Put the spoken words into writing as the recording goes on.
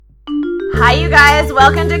Hi, you guys.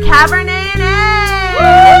 Welcome to Cabernet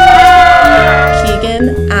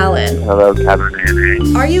Keegan Allen. Hello,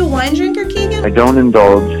 Cabernet. Are you a wine drinker, Keegan? I don't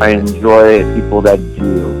indulge. I enjoy people that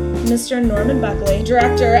do. Mr. Norman Buckley,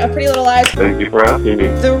 director of Pretty Little Liars. Thank you for asking me.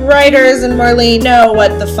 The writers and Marlene know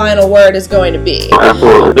what the final word is going to be.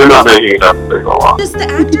 Absolutely. They're not making it up as they go along. Does the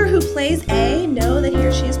actor who plays A know that he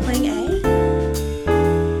or she is playing A?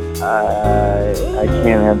 I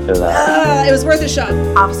can't answer that. It was worth a shot.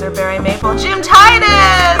 Officer Barry Maple, Jim Titus.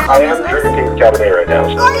 I am drinking Cabernet right now.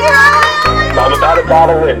 So Oh, yeah. I'm about a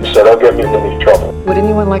bottle in, so don't get me in any trouble. Would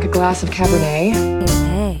anyone like a glass of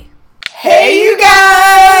Cabernet? Hey, you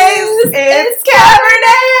guys! It's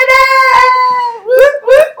Cabernet!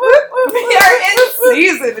 We are in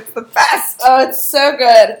season. It's the best. Oh, it's so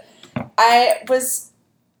good.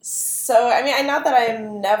 Not that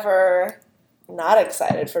I'm never not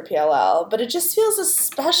excited for PLL, but it just feels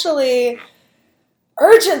especially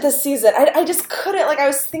urgent this season. I just couldn't, I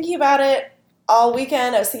was thinking about it all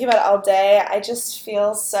weekend. I was thinking about it all day. I just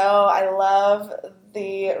feel I love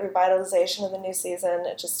the revitalization of the new season.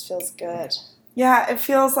 It just feels good. Yeah, it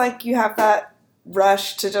feels like you have that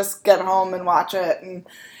rush to just get home and watch it. And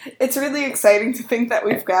it's really exciting to think that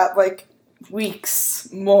we've got, weeks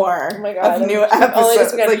more Oh my God, of new only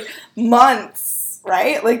episodes. just Months,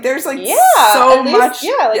 right? There's, so at least, much.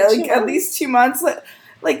 2 months. At least 2 months.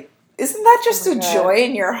 Isn't that just a joy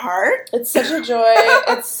in your heart? It's such a joy.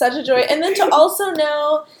 It's such a joy. And then to also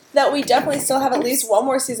know that we definitely still have at least one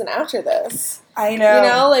more season after this. I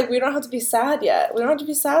know. We don't have to be sad yet. We don't have to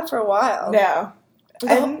be sad for a while. No.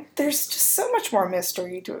 And there's just so much more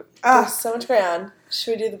mystery to it. There's so much going on.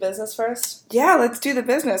 Should we do the business first? Yeah, let's do the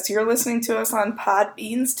business. You're listening to us on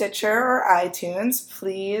Podbean, Stitcher, or iTunes.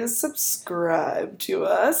 Please subscribe to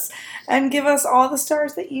us and give us all the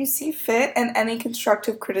stars that you see fit and any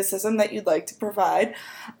constructive criticism that you'd like to provide.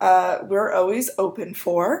 We're always open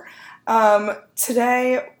for.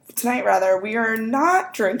 Tonight, we are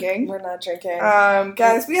not drinking. We're not drinking.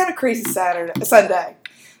 Guys, we had a crazy Sunday.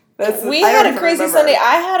 We had a crazy Sunday.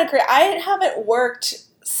 I haven't worked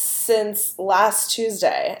since last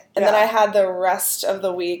Tuesday, and then I had the rest of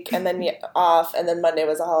the week, and then off, and then Monday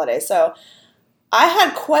was a holiday. So I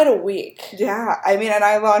had quite a week. Yeah, and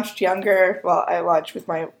I launched Younger. Well, I launched with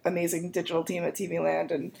my amazing digital team at TV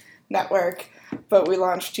Land and Network, but we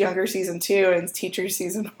launched Younger Season 2 and Teacher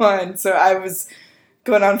Season 1, so I was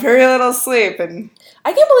going on very little sleep, and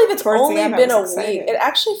I can't believe it's only been a excited. week. It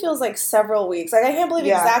actually feels like several weeks. I can't believe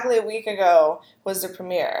exactly a week ago was the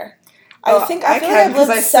premiere. I feel like I've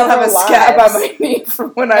lived I still have a several scab lives. on my knee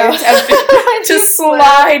from when I attempted to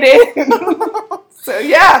slide in. So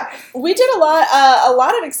yeah, we did a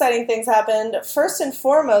lot of exciting things happened. First and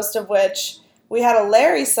foremost of which, we had a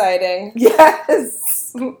Larry sighting.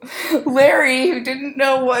 Yes, Larry, who didn't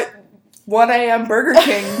know what 1 a.m. Burger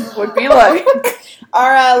King would be like.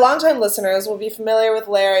 Our longtime listeners will be familiar with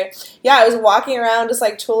Larry. Yeah, I was walking around, just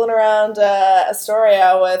tooling around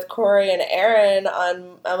Astoria with Corey and Aaron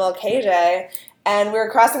on MLK Day, and we were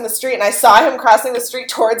crossing the street, and I saw him crossing the street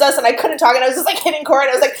towards us, and I couldn't talk, and I was just hitting Corey,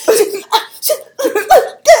 and I was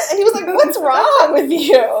and he was like, "What's wrong with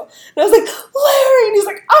you?" And I was like, "Larry," and he's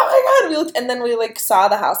like, "Oh my God!" And we looked, and then we saw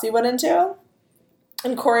the house he went into,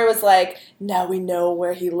 and Corey was like, "Now we know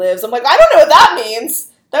where he lives." I'm like, "I don't know what that means."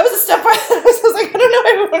 That was a step right. I was like, I don't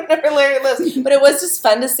know where Larry lives. But it was just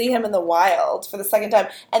fun to see him in the wild for the second time.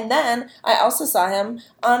 And then I also saw him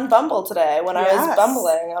on Bumble today when I was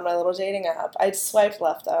bumbling on my little dating app. I swiped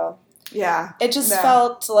left, though. Yeah. It just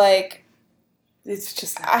felt like it's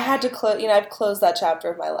just... I had to close, I've closed that chapter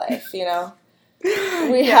of my life,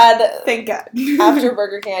 We had, thank God. After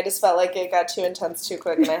Burger King, I just felt like it got too intense too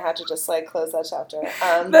quick, and I had to just close that chapter.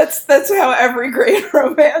 That's how every great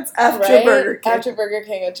romance after Burger King. After Burger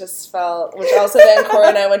King, it just felt. Which also then Corey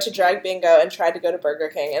and I went to Drag Bingo and tried to go to Burger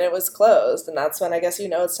King, and it was closed, and that's when I guess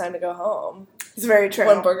it's time to go home. It's very true.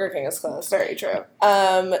 When Burger King is closed. It's very true.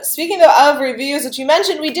 Speaking of reviews, which you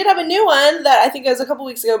mentioned, we did have a new one that I think it was a couple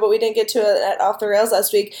weeks ago, but we didn't get to it at Off the Rails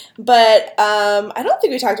last week. But I don't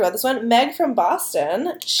think we talked about this one. Meg from Boston.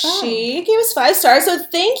 She gave us 5 stars, so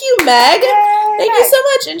thank you, Meg. Yay, thank you so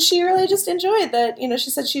much. And she really just enjoyed that. She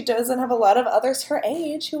said she doesn't have a lot of others her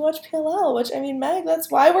age who watch PLL, which, Meg, that's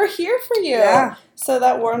why we're here for you. Yeah. So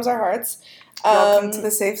that warms our hearts. Welcome to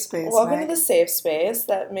the safe space. Welcome to the safe space.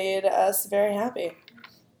 That made us very happy.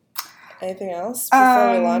 Anything else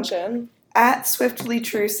before we launch in? At Swiftly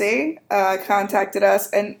Trucy contacted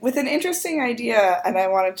us and with an interesting idea, and I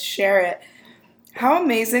wanted to share it. How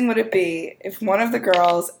amazing would it be if one of the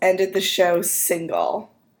girls ended the show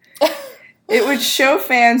single? It would show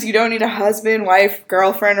fans you don't need a husband, wife,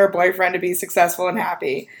 girlfriend, or boyfriend to be successful and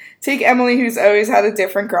happy. Take Emily, who's always had a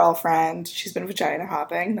different girlfriend. She's been vagina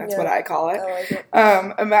hopping. That's what I call it. I like it.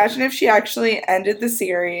 Imagine if she actually ended the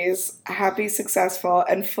series happy, successful,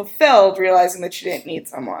 and fulfilled, realizing that she didn't need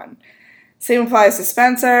someone. Same applies to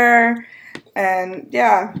Spencer. And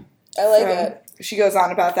yeah. I like it. She goes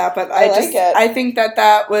on about that, but I think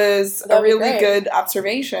that was That'd a be really great. good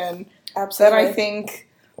observation Absolutely. that I think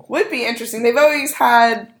would be interesting. They've always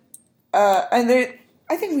had, I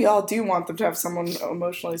think we all do want them to have someone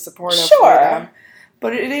emotionally supportive for Sure. them.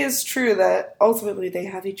 But it is true that ultimately they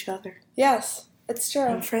have each other. Yes, it's true.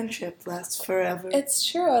 And friendship lasts forever. It's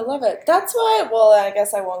true. I love it. That's why, well, I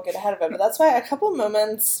guess I won't get ahead of it, but that's why a couple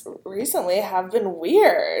moments recently have been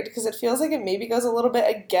weird because it feels like it maybe goes a little bit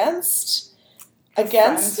against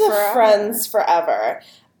the friends forever.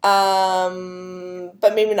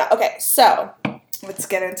 But maybe not. Okay, so Let's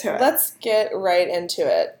get into it. let's get right into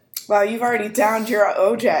it. Wow, you've already downed your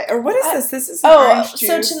OJ. Or what is this? This is So orange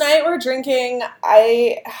juice. tonight we're drinking,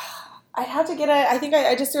 I have to get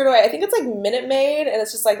I just threw it away. I think it's like Minute Maid, and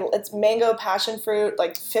it's just like, it's mango passion fruit,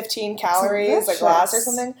 like 15 calories a glass or delicious.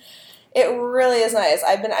 something. It really is nice.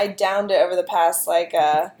 I downed it over the past like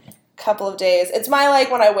couple of days. It's my like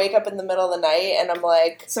when I wake up in the middle of the night and I'm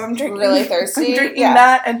like So I'm drinking really thirsty. I'm drinking Yeah.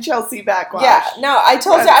 that and Chelsea backwash. Yeah, no, I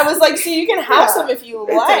told you, I was like, so you can have some if you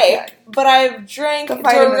it's like, okay. but I've drank The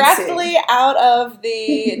vitamin directly out of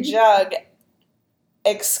the jug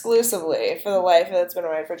exclusively for the life that's been in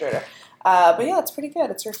my refrigerator. But yeah, it's pretty good.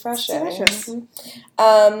 It's refreshing. It's delicious.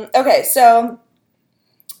 Okay, so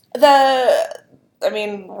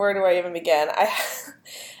where do I even begin?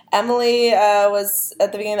 Emily was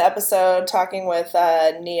at the beginning of the episode talking with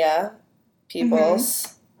Nia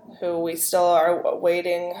Peoples, who we still are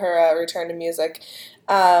awaiting her return to music.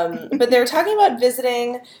 But they were talking about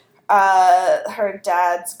visiting her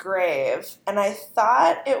dad's grave, and I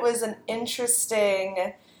thought it was an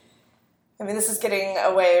interesting... I mean, this is getting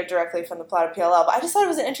away directly from the plot of PLL, but I just thought it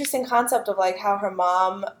was an interesting concept of, like, how her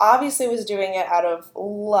mom obviously was doing it out of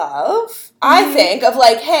love, I think, of,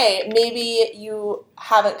 like, hey, maybe you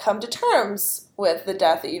haven't come to terms with the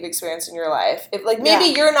death that you've experienced in your life. If, like, maybe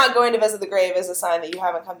you're not going to visit the grave is a sign that you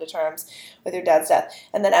haven't come to terms with your dad's death.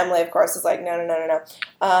 And then Emily, of course, is like, no. But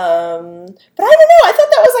I don't know. I thought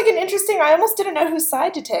that was, like, an interesting... I almost didn't know whose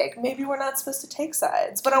side to take. Maybe we're not supposed to take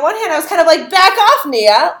sides. But on one hand, I was kind of like, back off,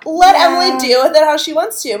 Nia. Let Emily deal with it how she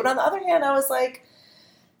wants to. But on the other hand, I was like,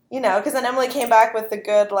 because then Emily came back with the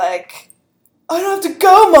good, like, I don't have to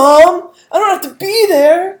go, Mom. I don't have to be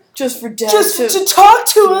there. Just for Dad Just to talk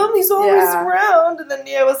to him. He's always around. And then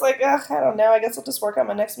Nia was like, ugh, I don't know. I guess I'll just work on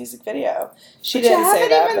my next music video. She didn't say that.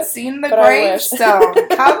 You haven't even seen the but I wish. gravestone.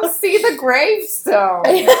 Come see the gravestone.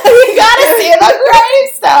 You gotta see the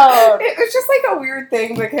gravestone. It was just like a weird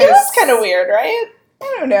thing because... It was kind of weird, right?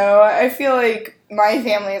 I don't know. I feel like my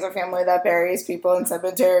family is a family that buries people in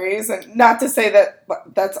cemeteries, and not to say that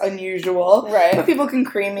that's unusual, Right. but people can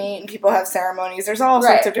cremate and people have ceremonies. There's all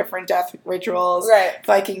sorts of different death rituals, Right.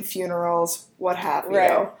 Viking funerals, what have you.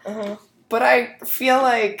 Right. Uh-huh. But I feel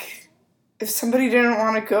like if somebody didn't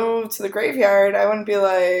want to go to the graveyard, I wouldn't be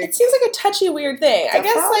like... It seems like a touchy, weird thing. I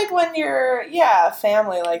guess, fuck? like, when you're,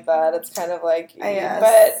 family like that, it's kind of like... Yes.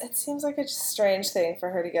 But it seems like a strange thing for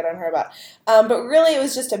her to get on her about. But really, it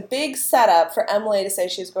was just a big setup for Emily to say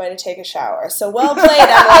she was going to take a shower. So well played,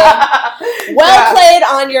 Emily. Well played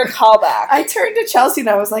on your callback. I turned to Chelsea and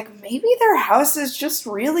I was like, maybe their house is just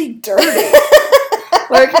really dirty.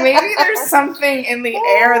 Like, maybe there's something in the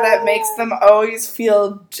air that makes them always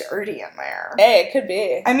feel dirty in there. Hey, it could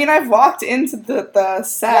be. I mean, I've walked into the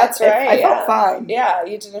set. That's right. I felt fine. Yeah,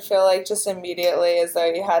 you didn't feel like just immediately as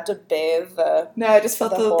though you had to bathe the... No, I just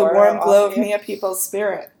felt the horror warm off glow of of you. Mia People's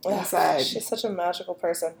spirit inside. She's such a magical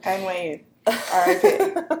person. And Wade.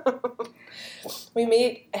 R.I.P. We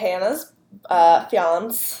meet Hannah's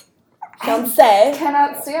fiance.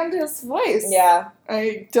 Cannot stand his voice. Yeah.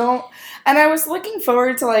 I don't. And I was looking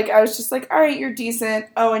forward to, like, I was just like, all right, you're decent.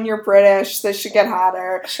 Oh, and you're British. This should get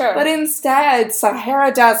hotter. Sure. But instead,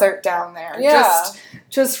 Sahara Desert down there. Yeah.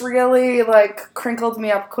 Just really, like, crinkled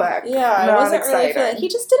me up quick. Yeah, I Not wasn't really excited. feeling... He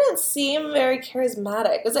just didn't seem very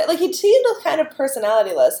charismatic. Was it like he seemed kind of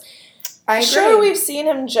personalityless? I agree. Sure, we've seen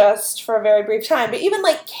him just for a very brief time, but even,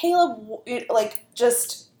 like, Caleb, like,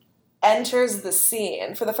 just enters the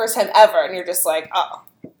scene for the first time ever, and you're just like, oh,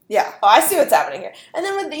 Yeah. I see what's happening here. And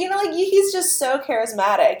then, with, like, he's just so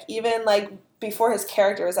charismatic, even, like, before his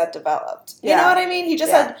character was that developed. You Yeah. know what I mean? He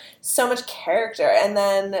just Yeah. had so much character, and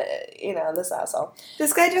then, this asshole.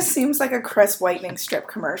 This guy just seems like a Chris Whitening strip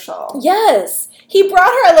commercial. Yes. He brought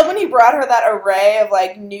her, I love when he brought her that array of,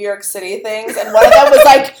 like, New York City things, and one of them was,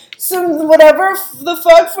 like, some whatever the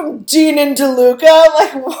fuck from Dean and DeLuca. I'm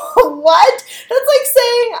like, what? That's like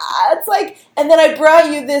saying, it's like, and then I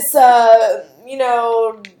brought you this,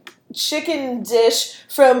 chicken dish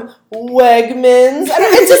from Wegmans.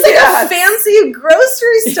 It's just like a fancy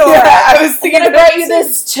grocery store. Yeah, I was thinking and then I brought you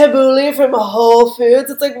this tabbouleh from Whole Foods.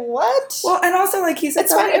 It's like, what? Well, and also, like, he said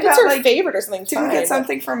It's fine something if it's about, her like, favorite or something. didn't Fine. get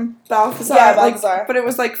something from Balthazar. Yeah, like, Balthazar. but it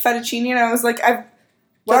was, like, fettuccine, and I was like, why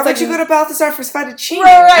That's would like- you go to Balthazar for fettuccine?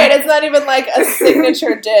 Right. It's not even like a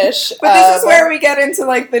signature dish. But this is where we get into,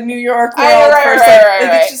 like, the New York world.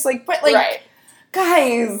 Right. It's just like, but, like, right.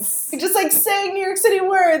 guys. You're just like saying New York City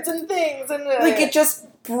words and things, and Like, it just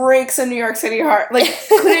breaks a New York City heart. Like,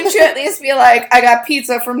 couldn't you at least be like, I got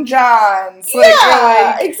pizza from John's? Like, yeah,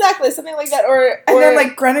 you're like, exactly, something like that. Or then,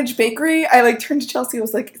 like, Greenwich Bakery, I, like, turned to Chelsea and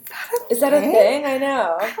was like, is that a thing? I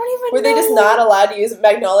know. I don't even Were know. they just not allowed to use it?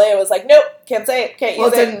 Magnolia was like, nope, can't say it, can't Well,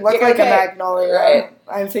 use it it. didn't look You're like a okay. Magnolia. Right.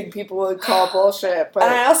 I think people would call bullshit, but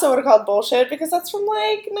And I also would have called bullshit because that's from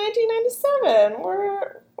like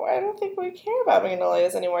 1997. I don't think we care about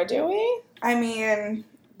Magnolias anymore, do we? I mean,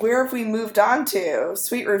 where have we moved on to?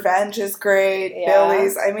 Sweet Revenge is great. Yeah.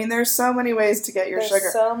 Billy's. I mean, there's so many ways to get your There's sugar.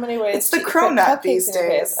 so many ways. It's the to put cronut cupcakes these in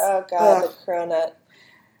your face. days. Oh god, Ugh. the cronut.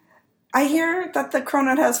 I hear that the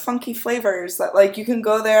cronut has funky flavors. That, like, you can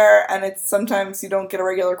go there and it's sometimes you don't get a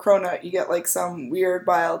regular cronut. You get, like, some weird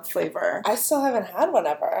wild flavor. I still haven't had one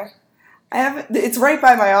ever. I haven't. It's right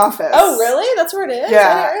by my office. Oh really? That's where it is? I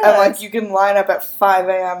Yeah, didn't and, realize. like, you can line up at 5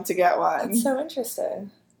 a.m. to get one. That's so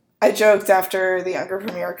interesting. I joked after the Younger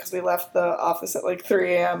premiere because we left the office at like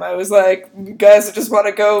 3 a.m. I was like, you guys just want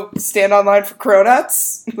to go stand online for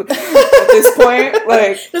cronuts? At this point,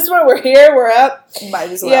 like, This is where we're here, we're up.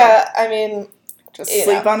 might as well. Yeah, I mean, Just you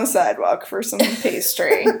sleep know. on a sidewalk for some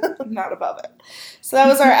pastry. Not above it. so that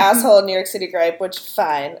was our asshole New York City gripe, which,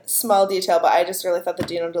 fine. Small detail, but I just really thought the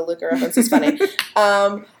Dino DeLuca reference was funny.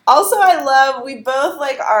 Also, we both,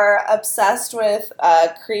 like, are obsessed with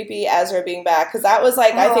Creepy Ezra being back, because that was,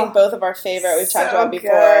 like, I think both of our favorite we've talked so about before.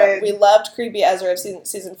 good. We loved Creepy Ezra of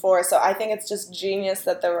season 4, so I think it's just genius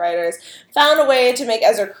that the writers found a way to make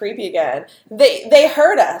Ezra creepy again. They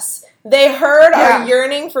heard us. They heard our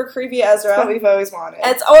yearning for Creepy Ezra. That's what we've always wanted.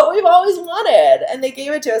 It's what we've always wanted, and they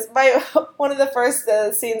gave it to us. One of the first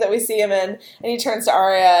scenes that we see him in, and he turns to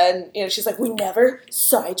Arya, and she's like, "We never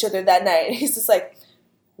saw each other that night." And he's just like,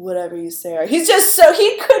 "Whatever you say." Arya. He's just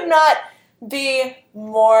he could not be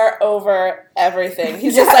more over everything.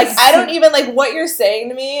 He's just like, I don't even like what you're saying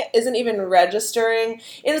to me isn't even registering,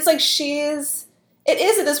 and it's like It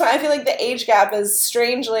is at this point. I feel like the age gap is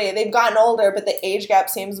strangely, they've gotten older, but the age gap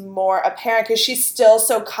seems more apparent because she's still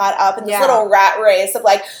so caught up in this little rat race of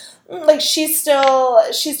like she's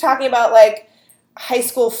talking about like high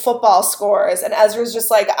school football scores, and Ezra's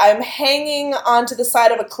just like, I'm hanging onto the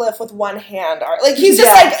side of a cliff with one hand. Like, he's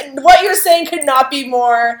just like, what you're saying could not be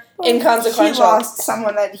more inconsequential. He lost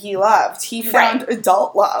someone that he loved. He found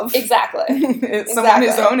adult love. Exactly. Someone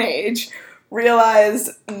his own age. Realized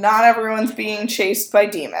not everyone's being chased by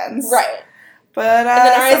demons. Right. But, and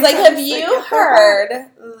then Ari's like, have sometimes they you get heard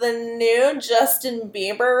the new Justin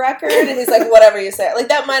Bieber record? And he's like, whatever you say. Like,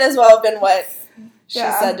 that might as well have been what she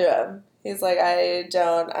said to him. He's like, I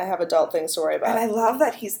have adult things to worry about. And I love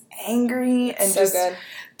that he's angry and so just good.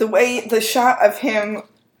 the shot of him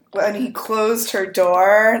when he closed her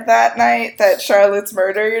door that night that Charlotte's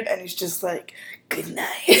murdered, and he's just like, good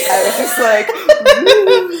night. I was just like,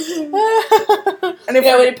 and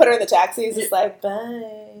when he put her in the taxi, he's just like,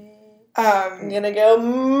 bye. I'm um, gonna go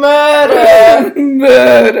murder.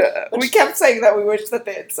 murder. We kept saying that. We wish that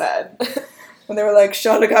they had said when they were like,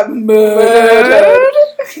 Charlotte got murdered.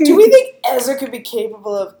 Do we think Ezra could be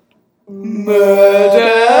capable of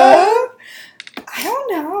murder? I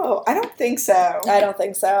don't know. I don't think so. I don't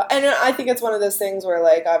think so. And I think it's one of those things where,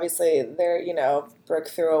 like, obviously they're, broke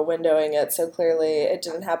through a windowing it, so clearly it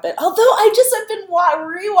didn't happen. Although I've been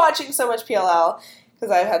rewatching so much PLL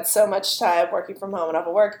because I've had so much time working from home and off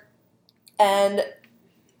of work. And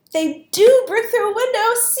they do break through a window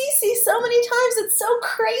Cece so many times. It's so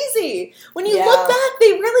crazy. When you look back,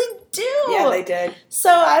 they really do. Yeah, they did. So,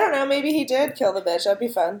 I don't know. Maybe he did kill the bitch. That'd be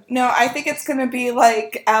fun. No, I think it's going to be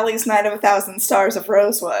like Allie's Night of 1,000 Stars of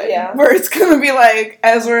Rosewood. Yeah. Where it's going to be like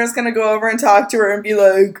Ezra is going to go over and talk to her and be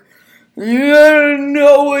like, you don't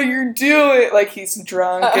know what you're doing. Like, he's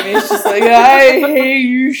drunk, and he's just like, I hate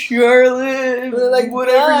you, Charlotte. Like,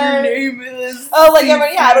 whatever bye. your name is. Oh, like,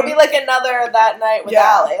 it'll be like another That Night with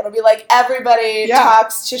Allie. It'll be like everybody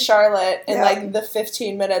talks to Charlotte in like the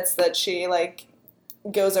 15 minutes that she like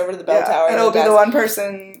goes over to the bell tower. And it'll be the one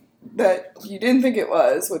person that you didn't think it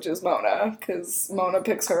was, which is Mona, because Mona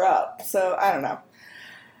picks her up. So, I don't know.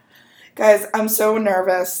 Guys, I'm so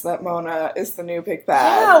nervous that Mona is the new Big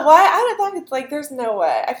Bad. Yeah, why? I don't think it's like, there's no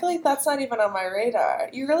way. I feel like that's not even on my radar.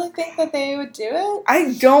 You really think that they would do it?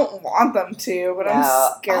 I don't want them to, but No,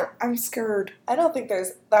 I'm scared. I'm scared. I don't think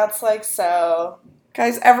that's like so.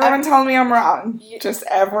 Guys, everyone tell me I'm wrong. Just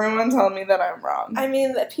everyone tell me that I'm wrong. I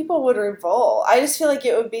mean, people would revolt. I just feel like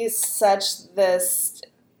it would be such this.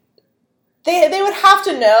 They would have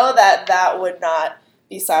to know that would not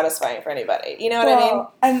be satisfying for anybody. You know what I mean?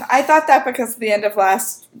 And I thought that because at the end of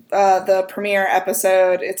the premiere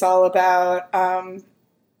episode, it's all about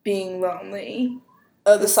being lonely.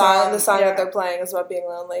 Oh, the song yeah. that they're playing is about being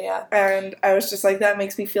lonely, yeah. And I was just like, that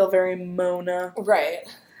makes me feel very Mona. Right.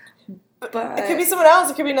 But It could be someone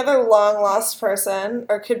else. It could be another long-lost person.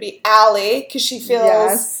 Or it could be Allie, because she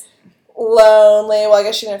feels lonely. Well, I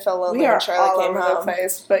guess she didn't feel lonely when Charlotte came home. The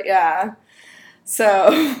place, but yeah.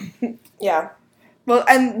 So. Yeah. Well,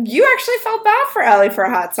 and you actually felt bad for Allie for a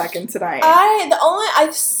hot second tonight.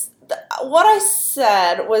 What I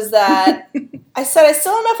said was that I said I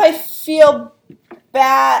still don't know if I feel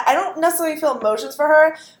bad. I don't necessarily feel emotions for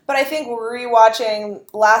her, but I think rewatching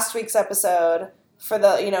last week's episode for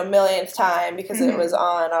the millionth time because it was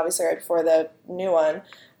on obviously right before the new one.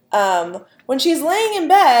 When she's laying in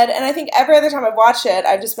bed, and I think every other time I've watched it,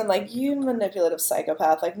 I've just been like, you manipulative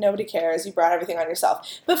psychopath. Like, nobody cares. You brought everything on yourself.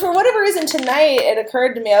 But for whatever reason, tonight, it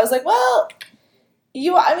occurred to me, I was like, well, she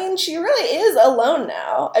really is alone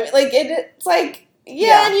now. I mean, like, it's like,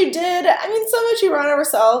 and you did. I mean, some of it she brought on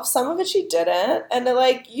herself. Some of it she didn't. And,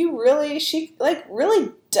 like, she really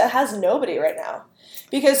has nobody right now.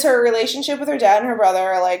 Because her relationship with her dad and her brother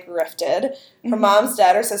are, like, rifted. Her mom's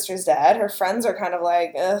dead, her sister's dead. Her friends are kind of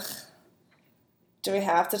like, ugh, do we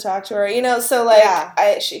have to talk to her? So,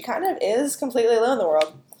 like, she kind of is completely alone in the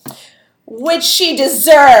world. Which she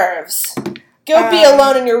deserves. Go be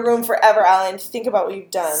alone in your room forever, Allie, and think about what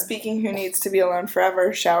you've done. Speaking who needs to be alone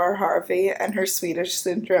forever, Shower Harvey and her Swedish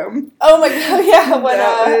syndrome. Oh my god, yeah.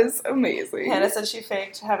 That was amazing. Hannah said she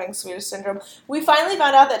faked having Swedish syndrome. We finally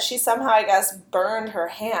found out that she somehow, I guess, burned her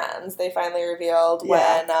hands. They finally revealed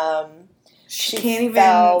when she can't even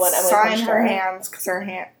sign her hands because her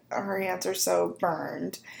hands are so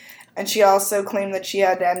burned. And she also claimed that she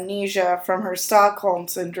had amnesia from her Stockholm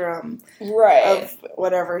syndrome. Right. Of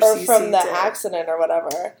whatever or CC from the did. accident or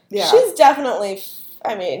whatever. Yeah. She's definitely,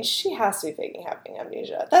 she has to be faking having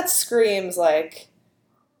amnesia. That screams, like,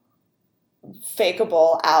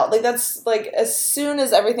 fakeable out. Like, that's, like, as soon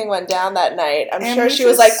as everything went down that night, I'm sure she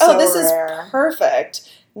was like, oh, this is perfect.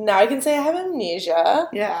 Now I can say I have amnesia.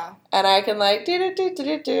 Yeah. And I can, like, do,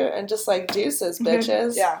 and just, like, deuces,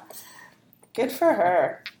 bitches. Yeah. Good for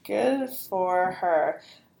her. Good for her.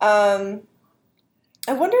 I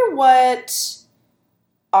wonder what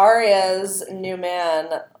Arya's new man,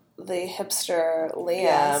 the hipster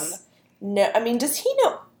Liam, does he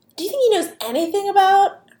know? Do you think he knows anything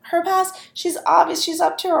about her past? She's obvious. She's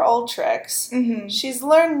up to her old tricks. Mm-hmm. She's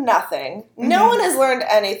learned nothing. Mm-hmm. No one has learned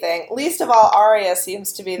anything. Least of all, Arya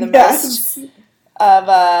seems to be the most of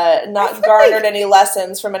not garnered any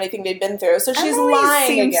lessons from anything they've been through. So she's lying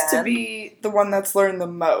seems again. To be the one that's learned the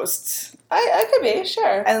most. I could be,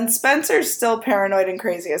 sure. And Spencer's still paranoid and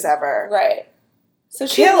crazy as ever. Right. So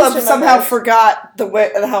Caleb somehow forgot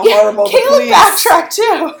how horrible the police. Caleb backtracked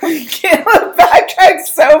too. Caleb backtracked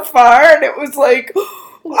so far, and it was like,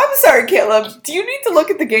 I'm sorry, Caleb. Do you need to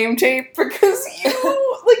look at the game tape because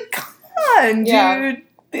come on, dude.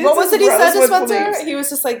 What was it he said to Spencer? He was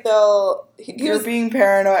just like, You're being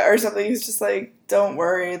paranoid or something. He was just like, don't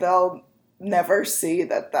worry, they'll never see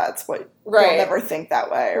that's what, they'll never think that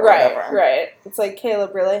way or whatever. Right. It's like,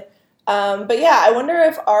 Caleb, really? But yeah, I wonder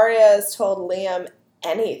if Arya has told Liam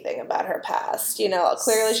anything about her past.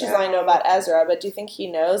 Clearly she's lying to him about Ezra, but do you think he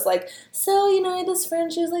knows? Like, I had this friend,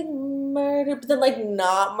 she was, like, murdered, but then, like,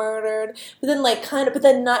 not murdered, but then, like, kind of, but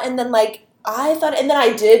then not, and then, like, I thought, and then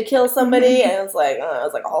I did kill somebody, and it was like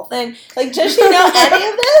a whole thing. Like, does she know any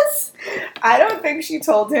of this? I don't think she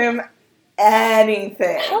told him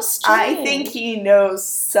anything. How strange. I think he knows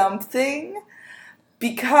something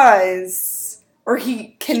or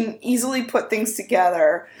he can easily put things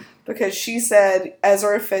together because she said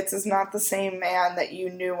Ezra Fitz is not the same man that you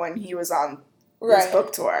knew when he was on this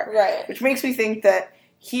book tour. Right. Which makes me think that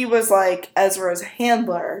he was like Ezra's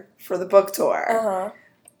handler for the book tour. Uh-huh.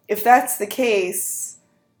 If that's the case,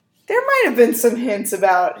 there might have been some hints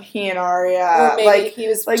about he and Arya. Or maybe like he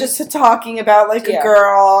was like just talking about like Yeah. a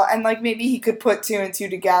girl, and like maybe he could put two and two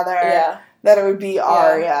together that it would be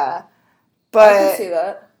Arya. I But can see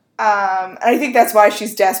that. I think that's why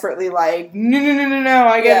she's desperately like, no,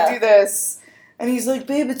 I gotta Yeah. do this. And he's like,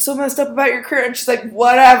 babe, it's so messed up about your career. And she's like,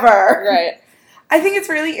 whatever. Right. I think it's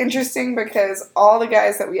really interesting because all the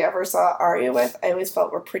guys that we ever saw Arya with, I always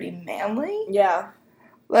felt were pretty manly. Yeah.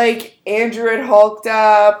 Like, Andrew had hulked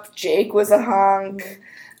up, Jake was a hunk.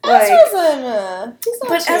 Like, Ezra's he's not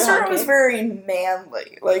but too Ezra hunky. was very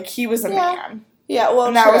manly. Like, he was a man. Yeah, well,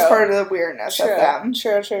 And that true. was part of the weirdness True. of them.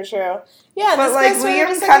 True. Yeah, But this like, guy's sort of Liam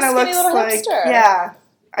just kind a of skinny looks little like, hipster. yeah.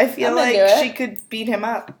 I feel I'm like into it. she could beat him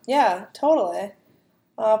up. Yeah, totally.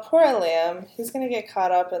 Poor Liam. He's gonna get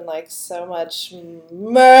caught up in like so much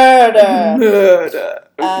murder.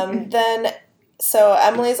 Then, so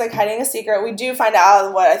Emily's like hiding a secret. We do find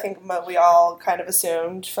out what I think we all kind of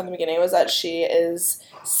assumed from the beginning was that she is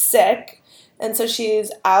sick, and so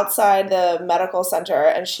she's outside the medical center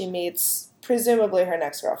and she meets presumably her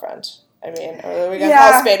next girlfriend. I mean, are we gonna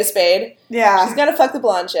call a spade a spade? Yeah. She's gonna fuck the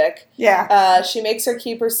blonde chick. Yeah. She makes her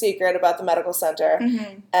keep her secret about the medical center.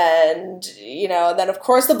 Mm-hmm. And, then of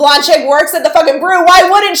course the blonde chick works at the fucking brew. Why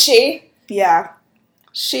wouldn't she? Yeah.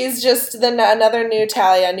 She's just another new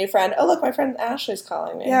Talia, new friend. Oh, look, my friend Ashley's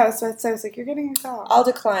calling me. Yeah, so I was like, you're getting a call. I'll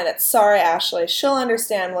decline it. Sorry, Ashley. She'll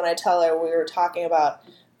understand when I tell her we were talking about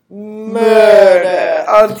murder.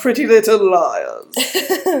 On Pretty Little Liars.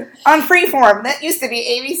 On Freeform. That used to be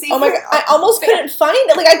ABC. Oh my god, I almost couldn't find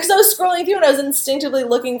it. Like, because I was scrolling through and I was instinctively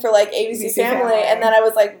looking for, like, ABC Family, and then I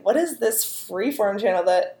was like, what is this Freeform channel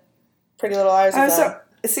that Pretty Little Liars is on?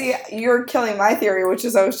 See, you're killing my theory, which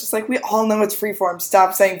is I was just like, we all know it's Freeform.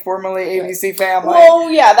 Stop saying formerly ABC Family.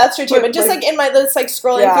 Well, yeah, that's true too. But just like in my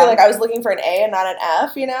scrolling through, like I was looking for an A and not an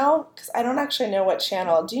F, because I don't actually know what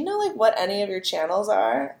channel. Do you know like what any of your channels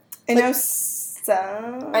are? I know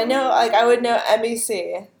some. I know, like I would know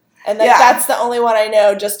NBC, and that's the only one I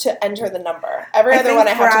know just to enter the number. Every other one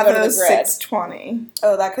I have to go to the grid. 620.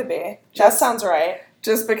 Oh, that could be. That sounds right.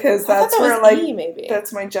 Just because I that's thought that where was like E, maybe.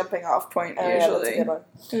 that's my jumping off point Oh, usually. yeah,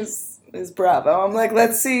 that's a good one. Is Bravo. I'm like,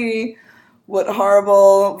 let's see what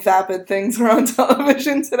horrible, vapid things are on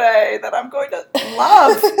television today that I'm going to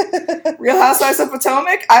love. Real Housewives of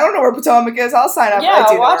Potomac? I don't know where Potomac is. I'll sign up. Yeah, I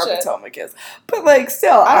do know watch where it. Potomac is. But like,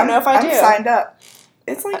 still, I don't know if I I'm do. signed up.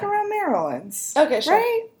 It's like around Maryland's. Okay, sure.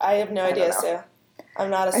 Right? I have no idea, Sue. I'm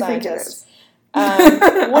not a I think it scientist. is.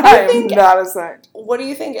 What do you think? I'm not a scientist. What do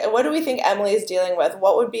you think? What do we think Emily is dealing with?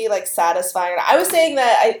 What would be like satisfying? I was saying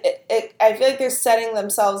that I feel like they're setting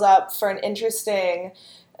themselves up for an interesting,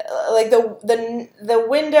 like the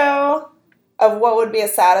window of what would be a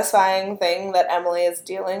satisfying thing that Emily is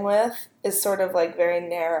dealing with is sort of like very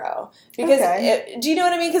narrow. Because do you know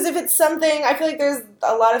what I mean? Because if it's something, I feel like there's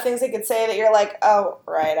a lot of things they could say that you're like, oh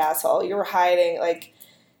right, asshole, you were hiding, like,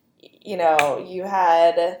 you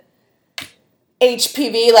had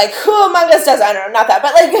HPV, like, who among us does? I don't know, not that,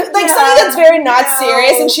 but like something that's very not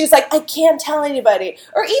serious, and she's like, I can't tell anybody.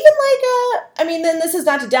 Or even like, then this is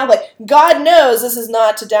not to downplay. God knows this is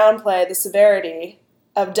not to downplay the severity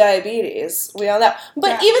of diabetes. We all know.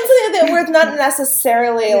 But even something that where it's not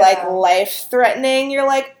necessarily like life-threatening, you're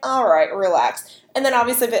like, all right, relax. And then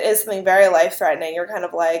obviously if it is something very life-threatening, you're kind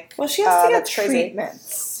of like, well, she has to get that's crazy.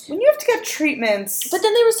 treatments. When you have to get treatments. But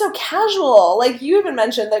then they were so casual. Like, you even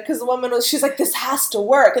mentioned that because the woman she's like, this has to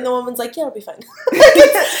work. And the woman's like, yeah, it'll be fine.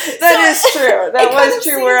 That is true. That was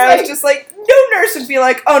true where I was just like, no nurse would be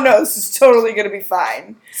like, oh no, this is totally going to be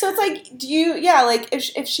fine. So it's like,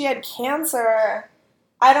 if she had cancer,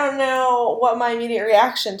 I don't know what my immediate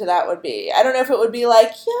reaction to that would be. I don't know if it would be like,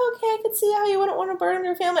 yeah, okay, I could see how you wouldn't want to burden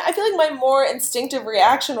your family. I feel like my more instinctive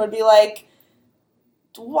reaction would be like,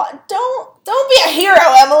 what? Don't be a hero,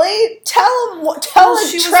 Emily. Tell a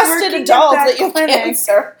trusted adult that you have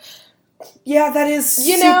cancer. Yeah, that is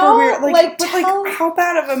super weird. But how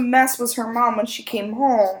bad of a mess was her mom when she came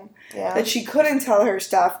home that she couldn't tell her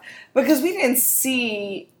stuff? Because we didn't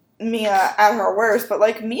see Mia at her worst, but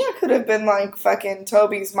like Mia could have been like fucking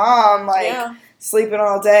Toby's mom, like sleeping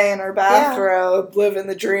all day in her bathrobe, living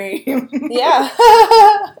the dream.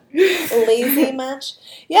 Lazy much?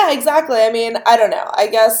 Yeah, exactly. I don't know. I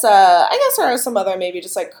guess there are some other maybe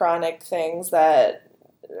just like chronic things that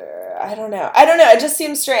I don't know. It just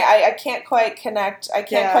seems strange. I can't quite connect. I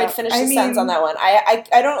can't quite finish the sentence on that one.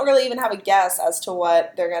 I don't really even have a guess as to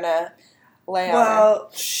what they're gonna lay on. Well,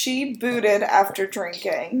 she booted after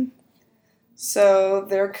drinking, so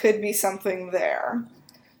there could be something there.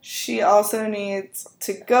 She also needs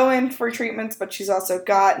to go in for treatments, but she's also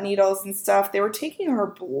got needles and stuff. They were taking her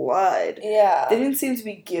blood. Yeah. They didn't seem to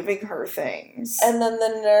be giving her things. And then the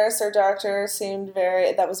nurse or doctor seemed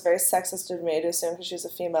that was very sexist of me to assume because she was a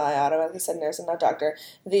female. I automatically said nurse and not doctor.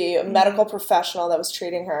 The medical professional that was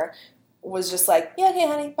treating her was just like, yeah, okay,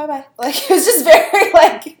 honey, bye-bye. Like, it was just very,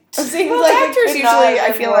 like, seemed like doctors usually,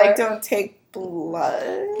 I feel like, don't take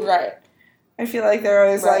blood. Right. I feel like they're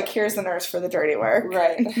always Right. like, here's the nurse for the dirty work.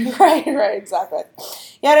 Right. right, exactly.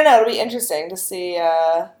 Yeah, I don't know. It'll be interesting to see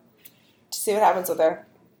what happens with her.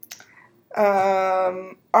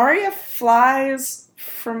 Arya flies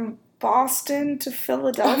from Boston to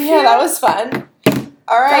Philadelphia. Oh, yeah, that was fun.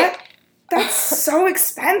 All right. That's so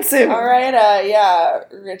expensive. All right,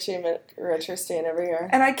 Richie Richardstein over here.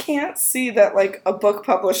 And I can't see that, like, a book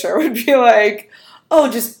publisher would be like, oh,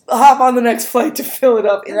 just hop on the next flight to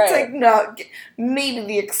Philadelphia. It's Right. like, no, maybe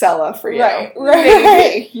the Excella for you. Right.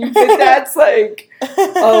 Maybe. But that's, like,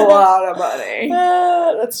 a lot of money.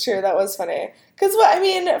 That's true. That was funny. Because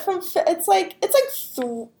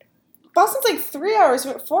Boston's like 3 hours,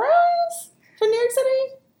 4 hours from New York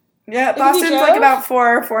City. Yeah, If you Boston's drove? like about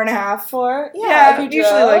 4.5. 4. Yeah, if you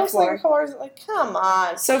usually drove, like it's like 4. a couple hours. Like, come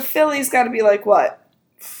on. So Philly's got to be like, what,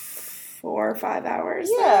 4 or 5 hours?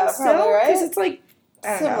 Yeah, probably, right? Because it's like,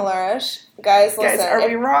 I don't know. Similar-ish. Guys, listen. Guys, are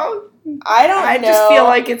we wrong? I don't know. I just feel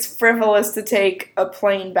like it's frivolous to take a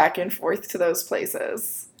plane back and forth to those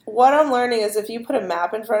places. What I'm learning is if you put a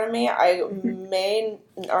map in front of me, I may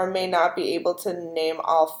or may not be able to name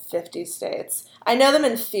all 50 states. I know them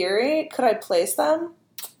in theory. Could I place them?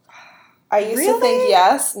 I used to think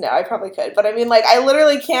yes. No, I probably could. But I mean, like, I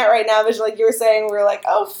literally can't right now visually. Like you were saying, we were like,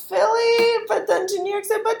 oh, Philly, but then to New York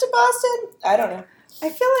City, but to Boston. I don't know. I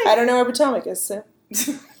feel like I don't know where Potomac is, Sue.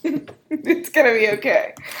 it's going to be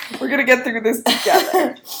okay. We're going to get through this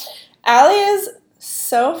together. Allie is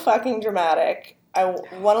so fucking dramatic. I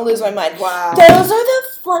want to lose my mind. Wow. Those are the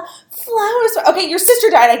flowers. Okay, your sister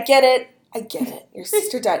died. I get it. Your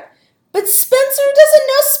sister died. But Spencer doesn't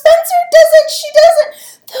know. She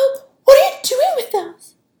doesn't. What are you doing with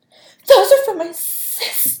those? Those are for my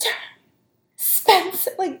sister.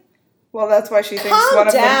 Spencer. Like, Well, that's why she thinks Calm one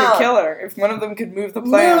of them down. could kill her. If one of them could move the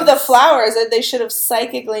plants. move the flowers. They should have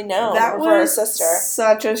psychically known That for her was sister.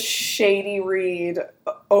 such a shady read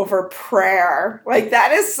over prayer. Like,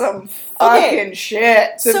 that is some Okay. fucking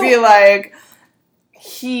shit to So- be like,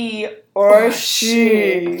 he or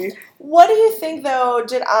she. What do you think, though?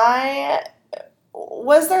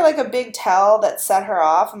 Was there, like, a big tell that set her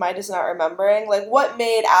off? Am I just not remembering? Like, what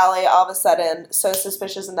made Allie all of a sudden so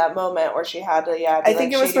suspicious in that moment where she had to, I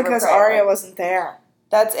think it was because Arya wasn't there.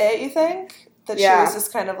 That's it, you think? That Yeah. she was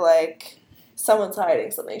just kind of like, someone's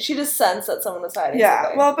hiding something. She just sensed that someone was hiding Yeah,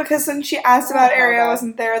 something. well, because when she asked about Oh, Arya okay.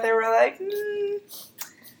 wasn't there, they were like,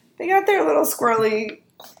 they got their little squirrely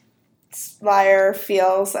liar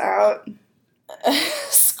feels out.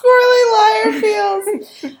 Squirrely liar feels.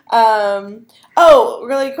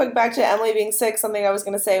 Really quick back to Emily being sick. Something I was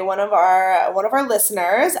going to say. One of our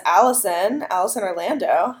listeners, Allison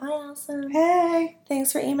Orlando. Hi, Allison. Hey.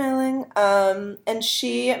 Thanks for emailing. And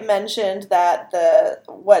she mentioned that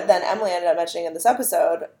what then Emily ended up mentioning in this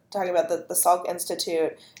episode, talking about the Salk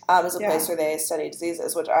Institute, is a place where they study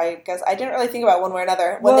diseases, which I guess I didn't really think about one way or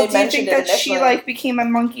another when they mentioned it initially. Do you think that she like became a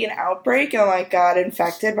monkey in Outbreak and like got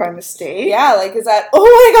infected by mistake? Yeah, like is that? Oh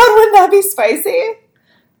my God, wouldn't that be spicy?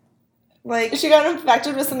 Like She got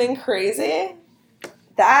infected with something crazy.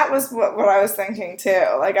 that was what I was thinking too.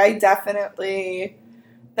 Like I definitely,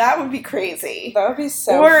 that would be crazy. That would be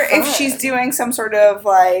so. Or fun. if she's doing some sort of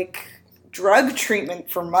like drug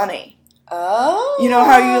treatment for money. Oh. You know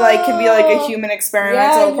how you like can be like a human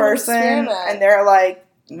experimental human person experiment. and they're like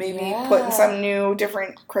maybe Yeah. putting some new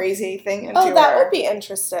different crazy thing into Oh, that her. would be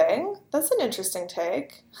interesting. That's an interesting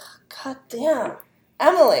take. God damn.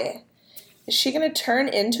 Emily, is she going to turn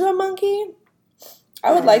into a monkey?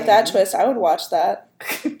 I would like that twist. I would watch that.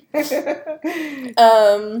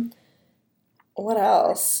 What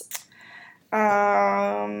else?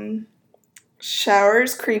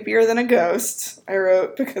 Shower's creepier than a ghost, I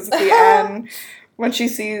wrote, because at the end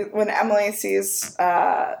when Emily sees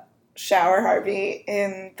Shower Harvey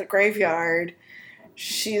in the graveyard,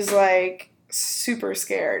 she's like super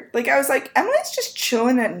scared. Like I was like, Emily's just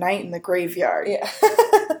chilling at night in the graveyard. Yeah.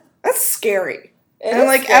 That's scary. It And is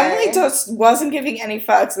like scary. Emily just wasn't giving any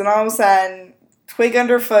fucks, and all of a sudden, twig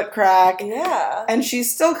underfoot crack, Yeah. and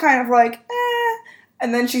she's still kind of like, eh.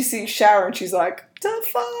 And then she sees Shower, and she's like, the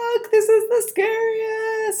fuck, this is the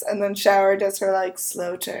scariest. And then Shower does her like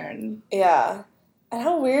slow turn. Yeah. And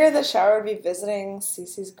how weird that Shower would be visiting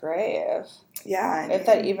Cece's grave. Yeah. If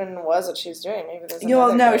that even was what she was doing, maybe there's Well,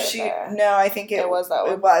 another no, grave there. no, I think It was that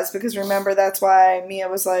one. It was, because remember, that's why Mia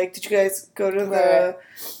was like, did you guys go to the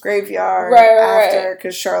Right. graveyard Right, after?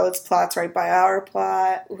 Because Charlotte's plot's right by our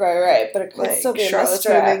plot. Right, but it could Like, still be a Charlotte's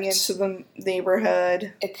misdirect. moving into the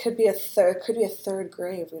neighborhood. It could be a third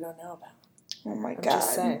grave we don't know about. Oh my I'm god.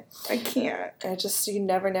 just saying. I can't. You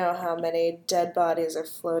never know how many dead bodies are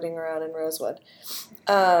floating around in Rosewood.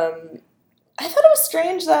 I thought it was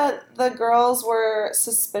strange that the girls were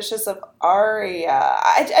suspicious of Arya.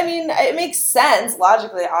 I mean, it makes sense,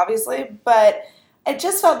 logically, obviously, but it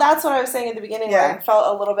just felt, that's what I was saying at the beginning, where it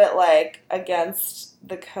felt a little bit like against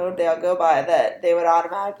the code they all go by, that they would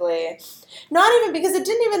automatically, not even, because it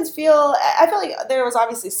didn't even feel, I felt like there was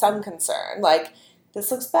obviously some concern, like,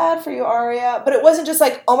 this looks bad for you, Arya, but it wasn't just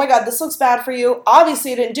like, oh my god, this looks bad for you,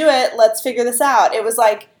 obviously you didn't do it, let's figure this out. It was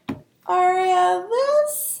like, Arya,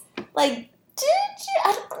 this, like, did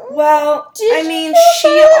you? Well, Did I mean, you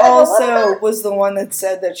feel she bad? also was the one that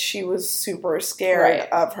said that she was super scared Right.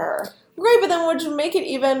 of her. Great, but then would you make it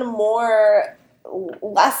even more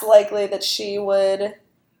less likely that she would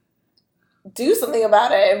do something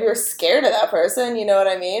about it if you're scared of that person? You know what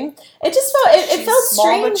I mean? It just felt it She's felt small,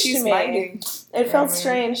 strange but she's to me. mighty. It felt Mhm.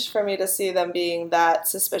 strange for me to see them being that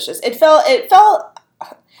suspicious. It felt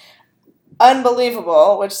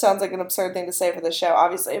unbelievable, which sounds like an absurd thing to say for the show,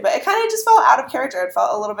 obviously, but it kind of just felt out of character. It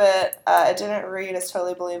felt a little bit, it didn't read as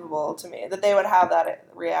totally believable to me that they would have that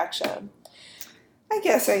reaction. I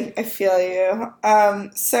guess I feel you.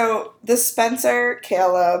 So the Spencer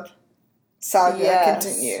Caleb saga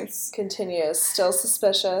Continues. Still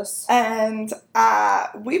suspicious. and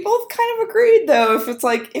we both kind of agreed, though, if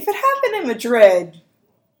it happened in Madrid,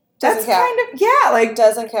 that's Doesn't count. kind of Like,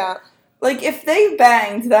 doesn't count. like if they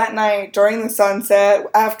banged that night during the sunset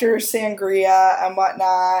after sangria and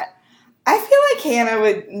whatnot. I feel like Hannah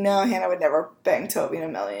would never bang Toby in a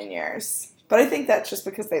million years. But I think that's just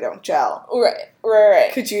because they don't gel.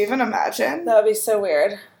 Right. Could you even imagine? That would be so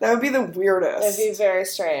weird. That would be the weirdest. It'd be very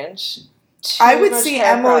strange. I Too would much see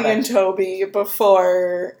hair Emily product. and Toby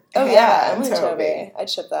before Hannah and Emily Toby. I'd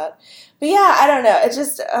ship that. But yeah, I don't know. It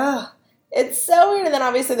just, it's so weird. And then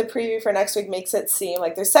obviously the preview for next week makes it seem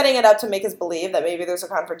like they're setting it up to make us believe that maybe there's a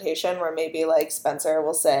confrontation where maybe like Spencer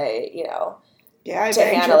will say, you know, Yeah, I to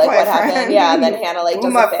banged Hannah, your like, boyfriend. what happened. Yeah, and then Hannah, like,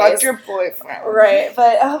 does I a fucked face. your boyfriend. Right,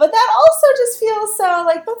 but that also just feels so,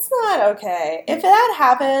 like, that's not okay. If that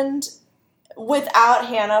happened without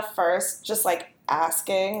Hannah first just, like,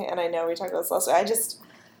 asking, and I know we talked about this last week,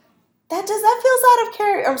 that feels out of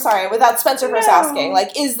character. I'm sorry, without Spencer first asking,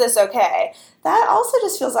 like, is this okay? That also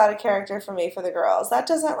just feels out of character for me for the girls. That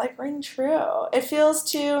doesn't, like, ring true. It feels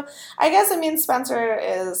too, I guess it means Spencer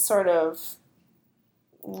is sort of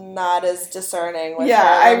not as discerning with her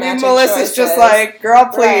I mean, romantic Melissa's choices. just like, girl,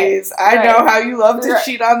 please. I Right. know how you love to Right.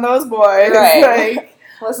 cheat on those boys. Right. Like,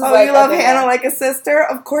 Melissa's oh, like, you love okay, Hannah yeah. like a sister?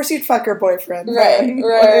 Of course you'd fuck her boyfriend. Right, then.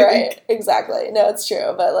 right. Exactly. No, it's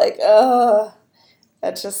true. But, like,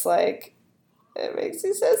 that's just, like, it makes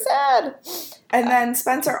me so sad. And then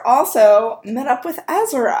Spencer also met up with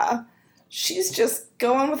Ezra. She's just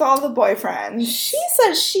going with all the boyfriends. She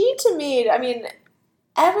said, to me, I mean,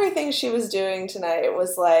 everything she was doing tonight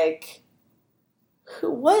was, like,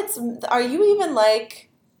 are you even, like,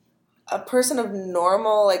 a person of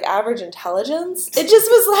normal, like, average intelligence? It just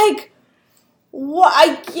was, like, what,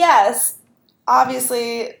 I guess,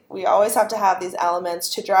 obviously, we always have to have these elements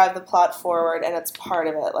to drive the plot forward, and it's part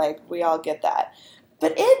of it. Like, we all get that.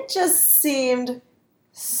 But it just seemed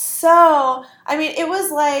so... I mean, it was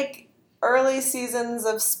like early seasons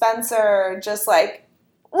of Spencer just like,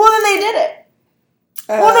 well, then they did it.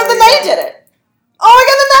 Well, no, then they did it. Oh my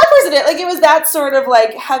god, then that person did it. Like, it was that sort of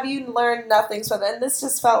like, have you learned nothing from it? And this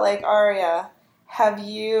just felt like, Arya, how are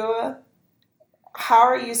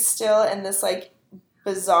you still in this, like,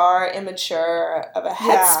 bizarre, immature of a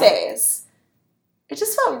headspace? It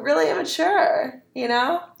just felt really immature, you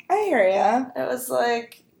know? I hear ya. It was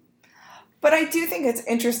like... But I do think it's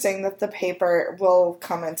interesting that the paper will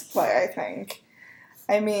come into play, I think.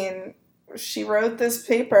 I mean, she wrote this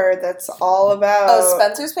paper that's all about... Oh,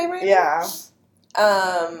 Spencer's paper? Yeah.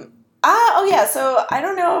 So I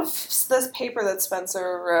don't know if this paper that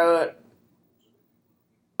Spencer wrote...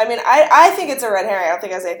 I mean, I think it's a red herring. I don't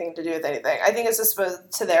think it has anything to do with anything. I think it's just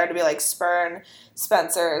supposed to there to be, like, spurn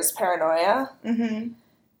Spencer's paranoia. Mm-hmm.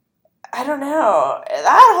 I don't know.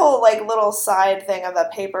 That whole, like, little side thing of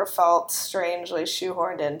that paper felt strangely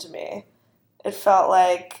shoehorned into me. It felt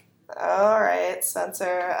like, all right,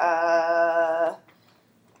 Spencer,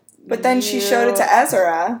 But then she showed it to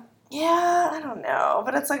Ezra. Yeah, I don't know.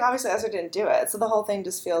 But it's like, obviously Ezra didn't do it. So the whole thing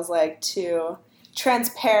just feels like too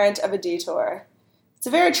transparent of a detour. It's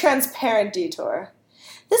a very transparent detour.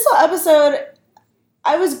 This whole episode,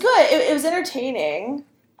 I was good. It was entertaining.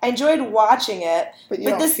 I enjoyed watching it. But you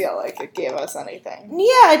don't feel like it gave us anything.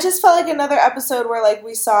 Yeah, it just felt like another episode where, like,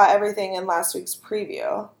 we saw everything in last week's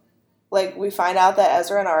preview. Like, we find out that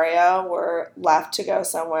Ezra and Arya were left to go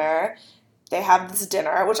somewhere. They have this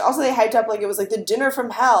dinner, which also they hyped up like it was, like, the dinner from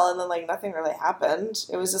hell, and then, like, nothing really happened.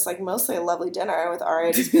 It was just, like, mostly a lovely dinner with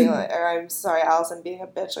Arya just being, like, or I'm sorry, Allison being a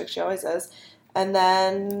bitch like she always is. And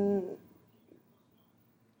then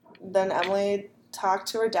Emily talked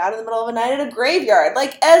to her dad in the middle of the night at a graveyard,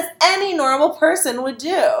 like, as any normal person would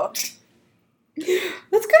do. Let's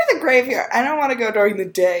go to the graveyard. I don't want to go during the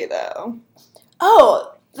day, though.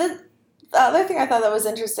 Oh, the other thing I thought that was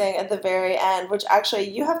interesting at the very end, which actually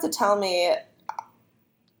you have to tell me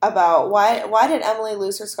about, why did Emily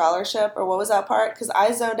lose her scholarship, or what was that part? Because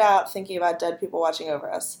I zoned out thinking about dead people watching over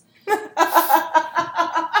us.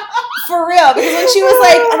 For real, because when she was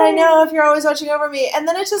like, and I know if you're always watching over me, and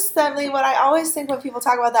then it just sent me what I always think when people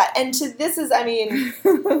talk about that, and this is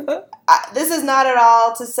not at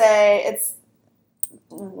all to say it's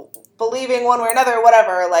believing one way or another,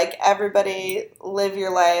 whatever, like, everybody live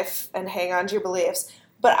your life and hang on to your beliefs,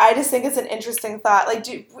 but I just think it's an interesting thought. Like,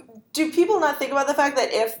 do people not think about the fact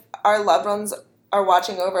that if our loved ones are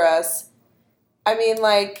watching over us, I mean,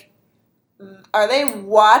 like, are they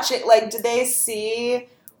watching, like, do they see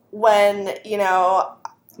when, you know...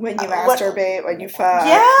 When you masturbate, when you fuck,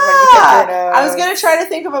 yeah! When you pick your nose. I was going to try to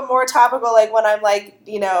think of a more topical, like, when I'm, like,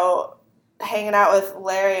 you know, hanging out with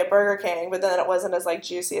Larry at Burger King, but then it wasn't as, like,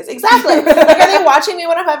 juicy as... Exactly! Like, are they watching me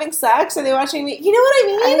when I'm having sex? Are they watching me... You know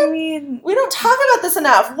what I mean? We don't talk about this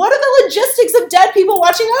enough. What are the logistics of dead people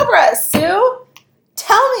watching over us, Sue?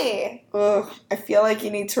 Tell me. Ugh, I feel like you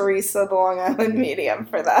need Teresa, the Long Island medium,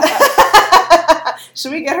 for that.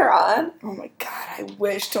 Should we get her on? Oh my god, I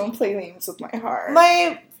wish. Don't play games with my heart.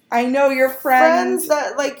 My I know your friends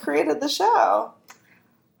that, like, created the show.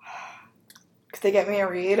 Could they get me a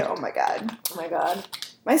read? Oh my god. Oh my god.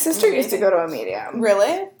 My sister used to go to a medium.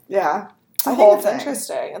 Really? Yeah. I think it's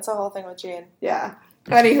interesting. It's a whole thing with Jean. Yeah.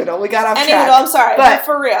 Anywho, we got off track. Anywho, I'm sorry, but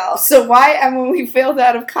for real. So why Emily failed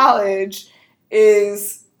out of college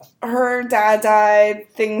is her dad died.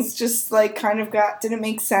 Things just, like, kind of didn't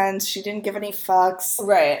make sense. She didn't give any fucks.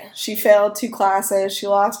 Right. She failed 2 classes. She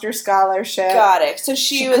lost her scholarship. Got it. So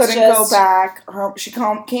she couldn't go back. She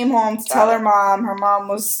came home to tell her mom. Her mom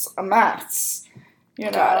was a mess. You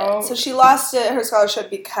know? Got it. So she lost her scholarship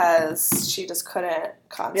because she just couldn't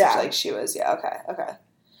concentrate. Yeah. Like, she was, okay.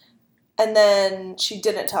 And then she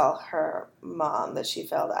didn't tell her mom that she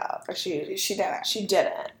failed out. Or she didn't. She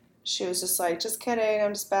didn't. She was just like, just kidding,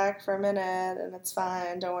 I'm just back for a minute, and it's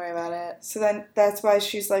fine, don't worry about it. So then that's why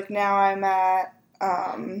she's like, now I'm at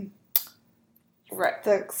the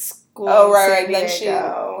school in San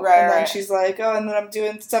Diego. Then she's like, oh, and then I'm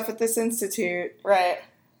doing stuff at this institute. Right.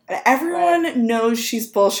 And everyone knows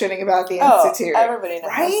she's bullshitting about the institute. Everybody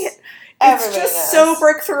knows. Right? Everybody it's just so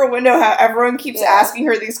brick through a window how everyone keeps asking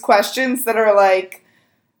her these questions that are, like,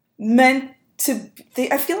 meant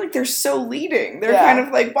I feel like they're so leading. They're kind of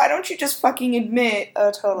like, why don't you just fucking admit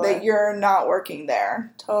that you're not working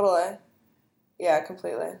there? Totally. Yeah,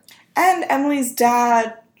 completely. And Emily's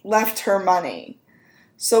dad left her money.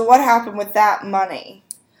 So what happened with that money?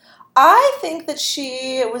 I think that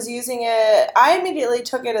she was using it... I immediately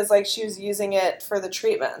took it as, like, she was using it for the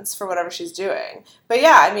treatments, for whatever she's doing. But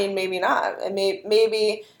yeah, I mean, maybe not. And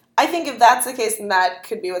maybe... I think if that's the case, then that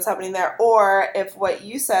could be what's happening there. Or if what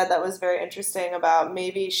you said that was very interesting about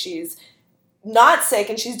maybe she's not sick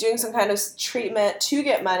and she's doing some kind of treatment to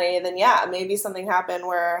get money, then yeah, maybe something happened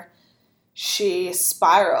where she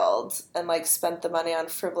spiraled and, like, spent the money on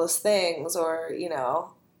frivolous things, or, you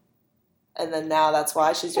know, and then now that's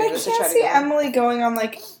why she's doing this to try to I can't see Emily going on,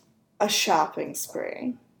 like, a shopping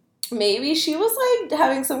spree. Maybe she was, like,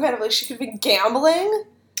 having some kind of, like, she could be gambling.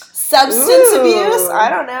 Substance abuse? I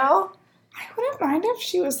don't know. I wouldn't mind if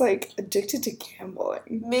she was, like, addicted to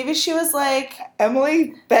gambling. Maybe she was, like...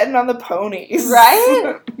 Emily betting on the ponies.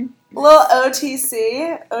 Right? Little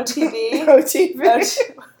OTC. OTB.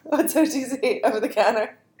 OTB. What's OTC? Over the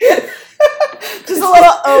counter. Just a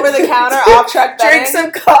little over the counter off-track betting. Drink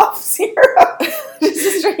some cough syrup.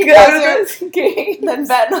 Just drink cough syrup. Then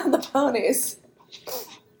betting on the ponies.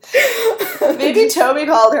 Maybe Toby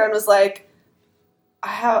called her and was like,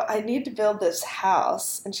 I need to build this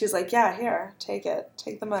house. And she's like, yeah, here, take it.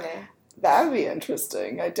 Take the money. That would be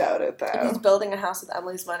interesting. I doubt it, though. And he's building a house with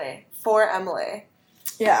Emily's money. For Emily.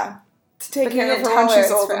 Yeah. To take care of her when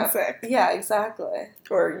she's old and sick. Yeah, exactly.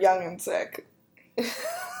 Or young and sick.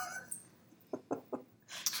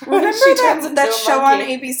 Remember She turns into that a show on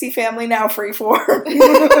monkey. ABC Family Now, Freeform?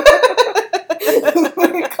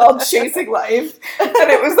 Called Chasing Life. And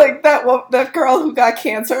it was like that girl who got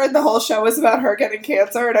cancer, and the whole show was about her getting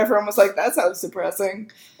cancer, and everyone was like, that sounds depressing.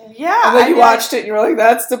 Yeah. And then you watched it, and you were like,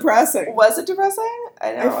 that's depressing. Was it depressing?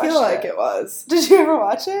 I never I feel watched like it was. Did you ever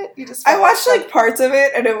watch it? You just I watched like parts of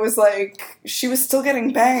it, and it was like she was still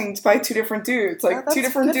getting banged by two different dudes. Like that's two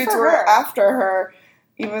different good dudes for were her. after her,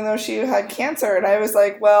 even though she had cancer. And I was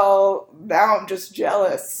like, well, now I'm just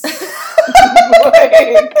jealous. Like,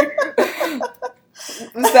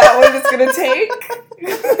 is that what it's gonna take?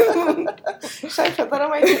 Should I put that on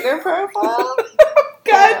my Tinder profile?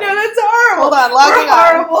 God, no, that's horrible. Hold on, We're logging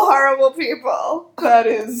on. horrible, horrible people. That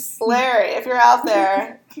is. Larry, if you're out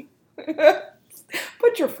there.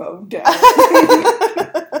 Put your phone down. Put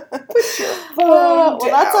your phone Well,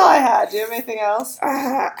 that's all I had. Do you have anything else?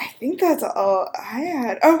 I think that's all I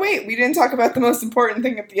had. Oh, wait, we didn't talk about the most important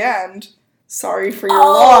thing at the end. Sorry for your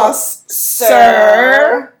loss,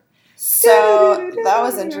 sir. So, that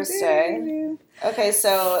was interesting. Okay,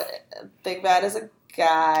 so Big Bad is a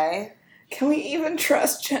guy. Can we even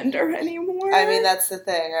trust gender anymore? I mean, that's the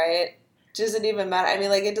thing, right? Does it even matter? I mean,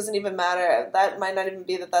 like, it doesn't even matter. That might not even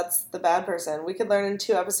be that that's the bad person. We could learn in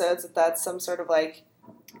 2 episodes that that's some sort of, like,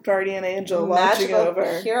 guardian angel watching magical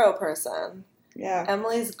over. hero person. Yeah.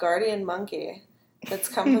 Emily's guardian monkey that's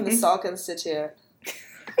come from the Salk Institute.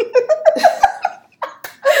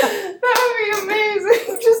 That would be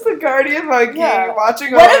amazing. Just the guardian monkey Yeah.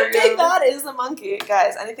 watching What over if Big you. Bad is a monkey?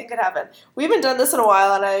 Guys, anything could happen. We haven't done this in a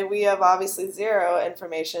while, and we have obviously zero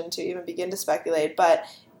information to even begin to speculate, but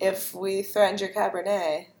if we threatened your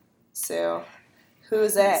Cabernet, Sue,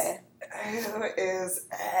 who's A? Who is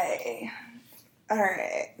A?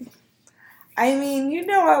 Alright. I mean, you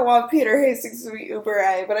know I want Peter Hastings to be Uber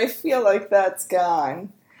A, but I feel like that's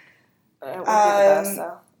gone. It would be the best,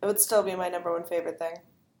 though. It would still be my number 1 favorite thing.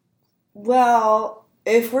 Well,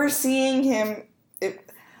 if we're seeing him...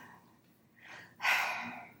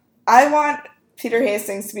 I want Peter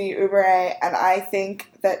Hastings to be Uber A, and I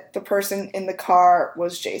think that the person in the car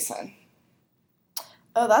was Jason.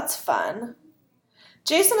 Oh, that's fun.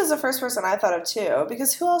 Jason is the first person I thought of, too,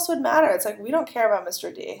 because who else would matter? It's like, we don't care about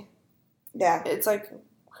Mr. D. Yeah. It's like,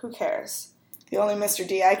 who cares? The only Mr.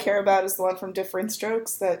 D I care about is the one from Different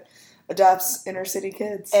Strokes that adopts inner city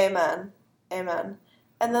kids. Amen. Amen.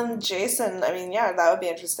 And then Jason, I mean, yeah, that would be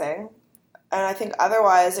interesting. And I think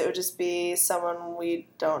otherwise it would just be someone we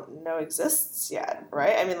don't know exists yet,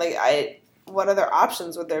 right? I mean, like, what other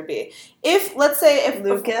options would there be? If, let's say, if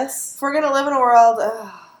Lucas. we're going to live in a world,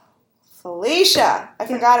 Felicia, I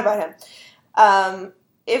forgot about him.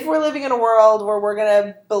 If we're living in a world where we're going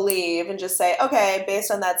to believe and just say, okay,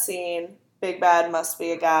 based on that scene, Big Bad must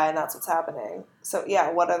be a guy and that's what's happening. So,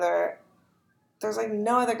 yeah, what other... There's, like,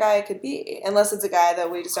 no other guy it could be, unless it's a guy that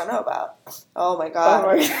we just don't know about. Oh, my God.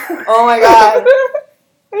 Oh, my God.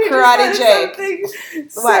 Karate Jake.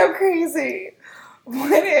 So What? crazy.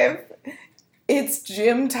 What if it's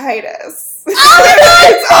Jim Titus?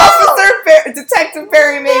 Oh, It's Detective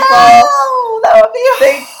Barry Maple. No, that would be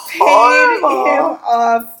They paid horrible. him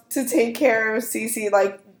off to take care of Cece,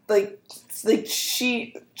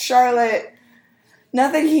 Charlotte.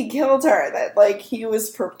 Not that he killed her, that, like, he was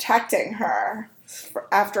protecting her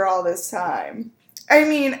after all this time. I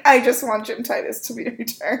mean, I just want Jim Titus to be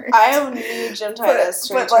returned. I need Jim Titus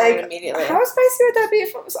to return immediately. How spicy would that be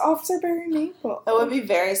if it was Officer Barry Maple? It would be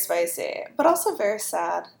very spicy, but also very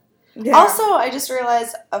sad. Yeah. Also, I just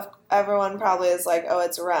realized everyone probably is like, oh,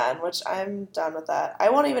 it's Ren, which I'm done with that.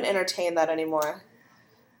 I won't even entertain that anymore.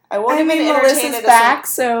 I won't even entertain Melissa's it. back,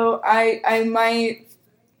 so I might...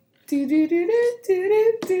 Do do do do do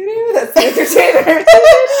do do do. That's the entertainer.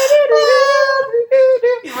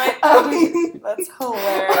 You might. That's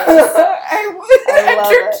hilarious. I would I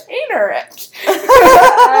love entertain it.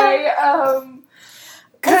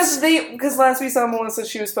 Because last we saw Melissa,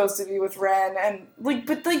 she was supposed to be with Ren, and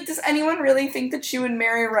does anyone really think that she would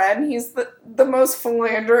marry Ren? He's the most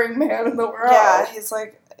philandering man in the world. Yeah,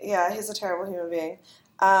 he's a terrible human being.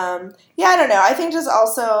 I don't know. I think just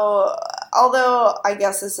also, although I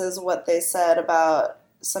guess this is what they said about,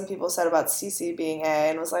 some people said about Cece being A,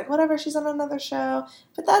 and was like, whatever, she's on another show.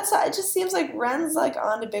 But it just seems like Ren's, like,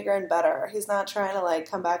 on to bigger and better. He's not trying to, like,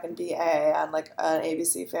 come back and be A on, like, an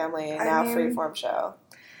ABC Family Freeform show.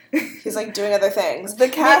 He's, like, doing other things. The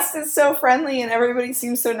cast is so friendly, and everybody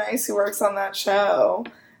seems so nice who works on that show.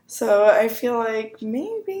 So I feel like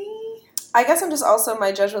maybe... I guess I'm just also,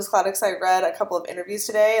 my judgment's clouded because I read a couple of interviews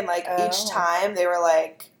today, and, like, each time they were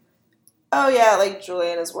like, oh yeah, like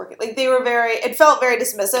Julian is working. Like they were it felt very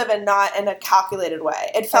dismissive and not in a calculated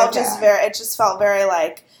way. It felt it just felt very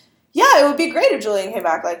like, yeah, it would be great if Julian came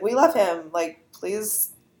back. Like we love him. Like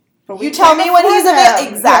please, you tell me when he's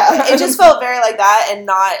available. Exactly. Yeah. It just felt very like that and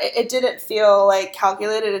not. It didn't feel like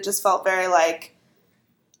calculated. It just felt very like,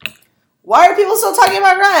 why are people still talking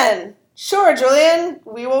about Ren? Sure, Julian,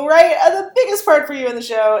 we will write the biggest part for you in the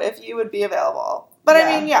show if you would be available. But I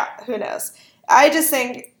mean, yeah, who knows? I just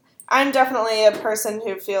think I'm definitely a person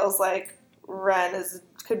who feels like Ren is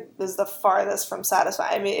the farthest from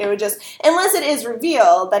satisfied. I mean, it would just, unless it is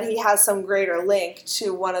revealed that he has some greater link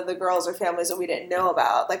to one of the girls or families that we didn't know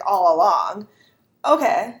about, like all along,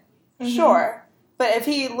 okay, sure. But if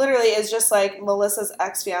he literally is just like Melissa's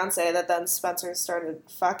ex-fiance that then Spencer started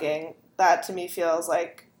fucking, that to me feels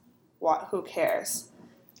like, what? Who cares?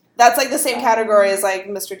 That's like the same category as like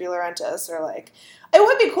Mr. De Laurentiis, or like, it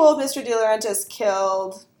would be cool if Mr. De Laurentiis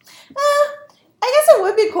killed. I guess it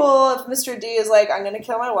would be cool if Mr. D is like, I'm gonna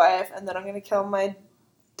kill my wife and then I'm gonna kill my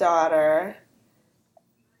daughter.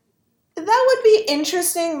 That would be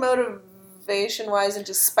interesting motivation-wise and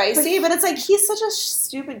just spicy, but it's like he's such a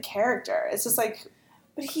stupid character. It's just like,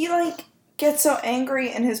 but he like gets so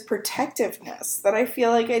angry in his protectiveness that I feel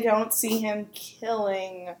like I don't see him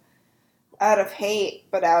killing out of hate,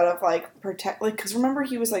 but out of like protect. Like, because remember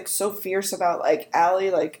he was like so fierce about like Allie,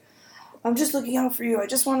 like, I'm just looking out for you. I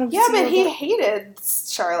just want to. Yeah, but he hated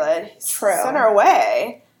Charlotte. He sent her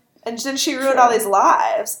away, and then she ruined all these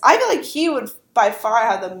lives. I feel like he would by far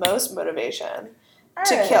have the most motivation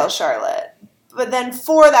to kill Charlotte. But then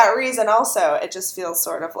for that reason, also, it just feels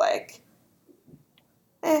sort of like,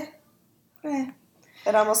 It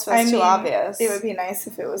almost feels too obvious. It would be nice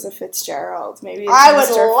if it was a Fitzgerald. Maybe I would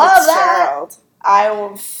love that. I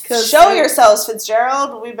will show yourselves,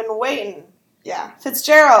 Fitzgerald. We've been waiting. Yeah.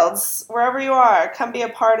 Fitzgeralds, wherever you are, come be a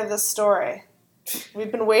part of this story.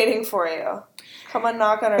 We've been waiting for you. Come and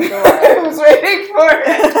knock on our door. I was waiting for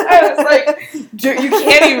it. I was like, you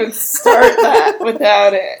can't even start that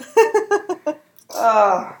without it.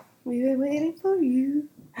 Oh, we've been waiting for you.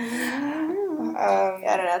 Yeah,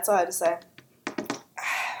 I don't know. That's all I had to say.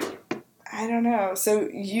 I don't know. So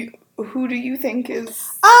who do you think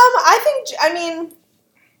is?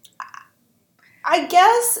 I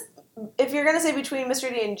guess if you're gonna say between Mr.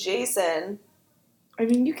 D and Jason, I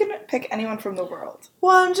mean, you can pick anyone from the world.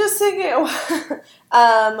 Well, I'm just thinking,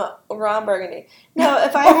 Ron Burgundy. No,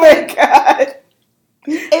 if I oh my god,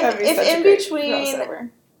 if in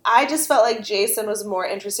between, I just felt like Jason was more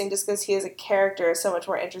interesting just because he as a character is so much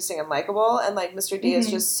more interesting and likable, and like Mr. D is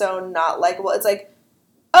just so not likable. It's like,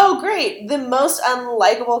 oh great, the most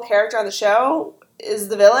unlikable character on the show is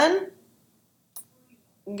the villain.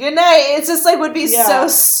 Good night. It's just like would be so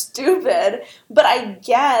stupid. But I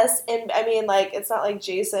guess, it's not like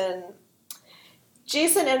Jason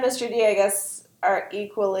and Mr. D, I guess, are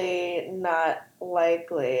equally not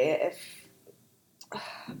likely.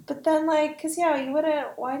 But then, like, because you wouldn't.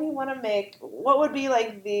 Why do you want to make? What would be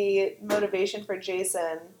like the motivation for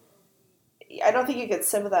Jason? I don't think you could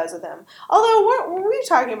sympathize with him. Although, were we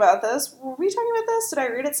talking about this? Did I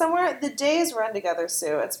read it somewhere? The days run together,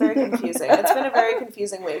 Sue. It's very confusing. It's been a very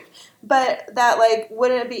confusing week. But that, like,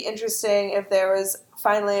 wouldn't it be interesting if there was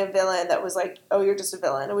finally a villain that was like, oh, you're just a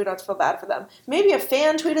villain, and we don't have to feel bad for them. Maybe a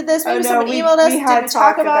fan tweeted this. Maybe someone emailed us. Did we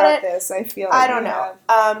talk about it? This, I feel like I don't know.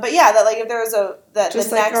 But yeah, that like if there was just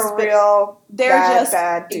the like next a real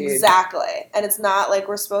bad dude. Exactly, and it's not like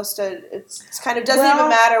we're supposed to. It's kind of doesn't even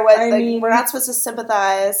matter what. We're not supposed to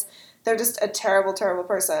sympathize. They're just a terrible, terrible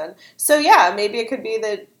person. So yeah, maybe it could be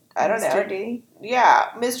that I don't know. Mr. D. Yeah,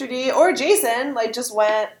 Mr. D or Jason like just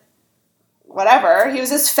went. Whatever. He was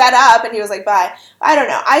just fed up and he was like, bye. I don't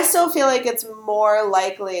know. I still feel like it's more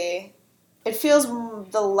likely, it feels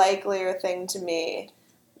the likelier thing to me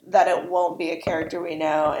that it won't be a character we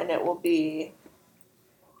know and it will be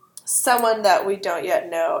someone that we don't yet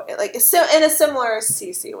know. Like in a similar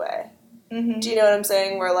Cece way. Mm-hmm. Do you know what I'm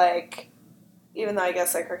saying? Where like, even though I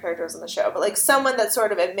guess like her character was in the show, but like someone that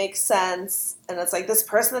sort of, it makes sense and it's like this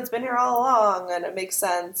person that's been here all along and it makes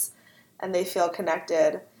sense and they feel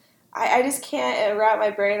connected. I just can't wrap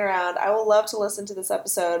my brain around. I will love to listen to this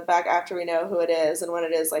episode back after we know who it is and when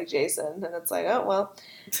it is like Jason. And it's like, oh, well.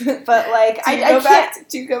 But like,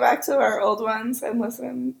 do you go back to our old ones and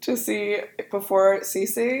listen to see before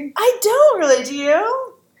Cece? I don't really, do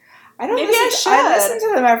you? I don't Maybe I should. I listen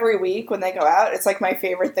to them every week when they go out. It's like my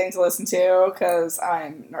favorite thing to listen to because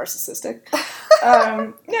I'm narcissistic.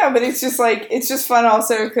 No, but it's just like, it's just fun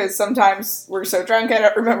also because sometimes we're so drunk I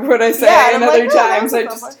don't remember what I say. Yeah, and other times I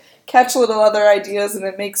just catch little other ideas and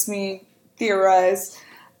it makes me theorize.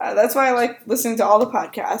 That's why I like listening to all the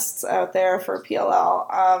podcasts out there for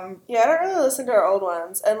PLL. Yeah, I don't really listen to our old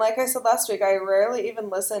ones. And like I said last week, I rarely even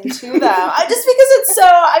listen to them. Just because it's so,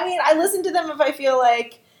 I listen to them if I feel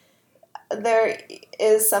like there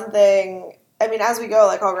is something, as we go,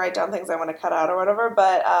 like I'll write down things I want to cut out or whatever,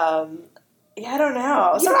 but yeah, I don't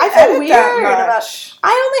know. So I feel weird about,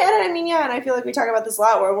 I only edit, and I feel like we talk about this a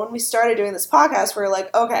lot, where when we started doing this podcast, we were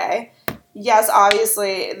like, okay, yes,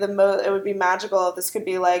 obviously, it would be magical if this could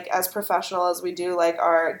be, like, as professional as we do, like,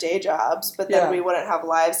 our day jobs, but then we wouldn't have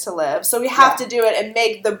lives to live. So we have to do it and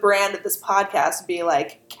make the brand of this podcast be,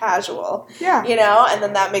 like, casual. Yeah. And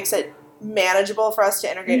then that makes it manageable for us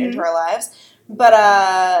to integrate into our lives.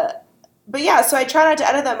 But yeah, so I try not to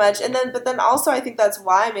edit that much, but then also I think that's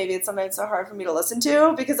why maybe it's sometimes so hard for me to listen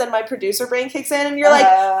to, because then my producer brain kicks in, and you're like,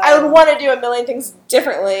 I would want to do a million things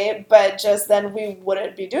differently, but just then we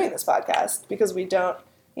wouldn't be doing this podcast, because we don't,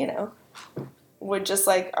 would just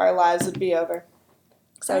like, our lives would be over.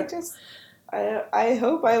 So I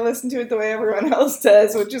hope I listen to it the way everyone else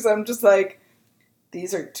does, which is I'm just like,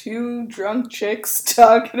 these are two drunk chicks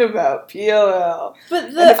talking about PLL. But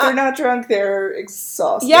and if they're not drunk, they're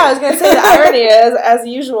exhausted. Yeah, I was going to say, the irony is, as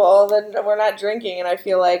usual, then we're not drinking, and I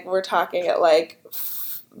feel like we're talking at, like,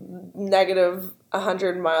 negative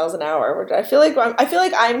 100 miles an hour. I feel like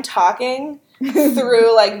I'm talking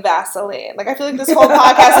through, like, Vaseline. Like, I feel like this whole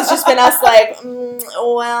podcast has just been us, like,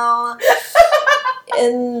 well,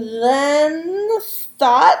 and then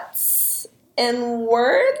thoughts and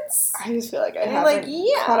words. I just feel like I haven't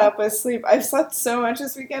caught up with sleep. I've slept so much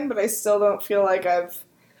this weekend, but I still don't feel like I've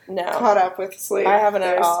caught up with sleep. I haven't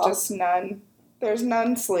at all. There's just none. There's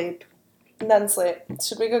none sleep. None sleep.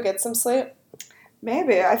 Should we go get some sleep?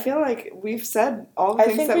 Maybe. I feel like we've said all the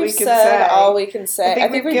things that we can say. I think we've said all we can say. I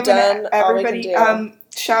think we've done everybody, all we can do.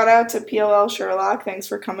 Shout out to PLL Sherlock. Thanks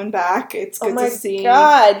for coming back. It's good to see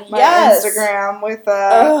my Instagram with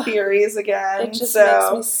theories again. It just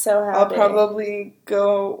makes me so happy. I'll probably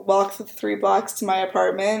go walk the 3 blocks to my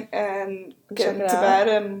apartment and get into bed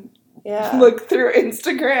and look through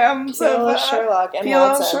Instagrams PLL Sherlock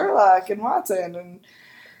and Watson. And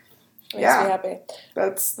makes me happy.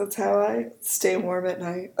 That's how I stay warm at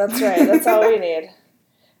night. That's right. That's all we need.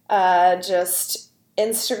 Just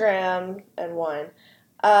Instagram and wine.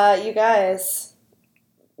 You guys,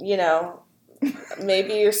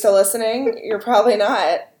 maybe you're still listening. You're probably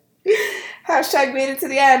not. Hashtag made it to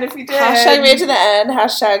the end if you did. Hashtag made it to the end.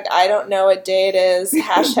 Hashtag I don't know what day it is.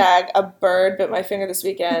 Hashtag a bird bit my finger this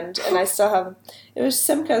weekend. And I still have, it was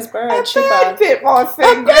Simca's bird. A bird bit my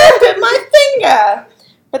finger. A bird bit my finger.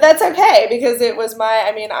 But that's okay, because it was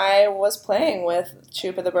I was playing with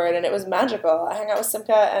Chupa the bird, and it was magical. I hung out with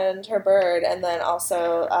Simca and her bird, and then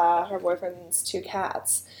also her boyfriend's 2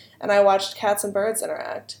 cats. And I watched cats and birds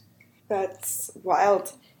interact. That's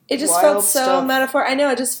wild. It just felt so metaphor. I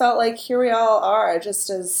know, it just felt like here we all are, just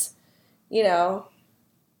as,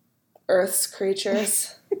 Earth's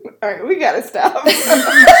creatures. All right, we gotta stop.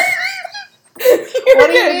 What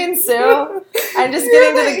do you mean, Sue? I'm just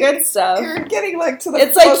getting to the good stuff. You're getting to the.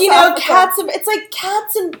 It's like it's like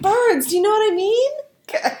cats and birds. Do you know what I mean?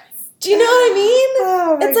 Do you know what I mean?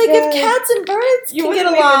 Oh my it's like God. If cats and birds you can get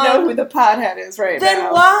wouldn't along, even know who the pothead is now.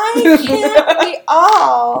 Then why can't we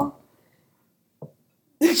all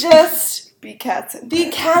just be cats and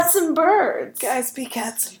birds? Guys, be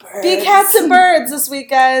cats and birds. Be cats and birds this week,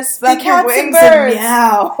 guys. Flap be cats your wings and birds. And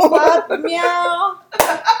meow. Flap, meow.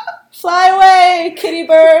 Fly away, kitty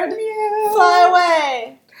bird. Meow. Fly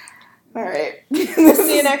away. All right.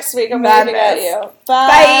 See you next week. I'm waving at you.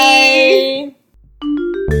 Bye.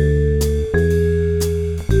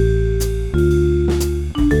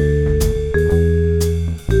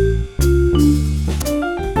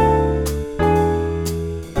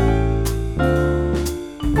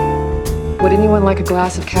 Would anyone like a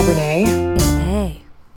glass of Cabernet?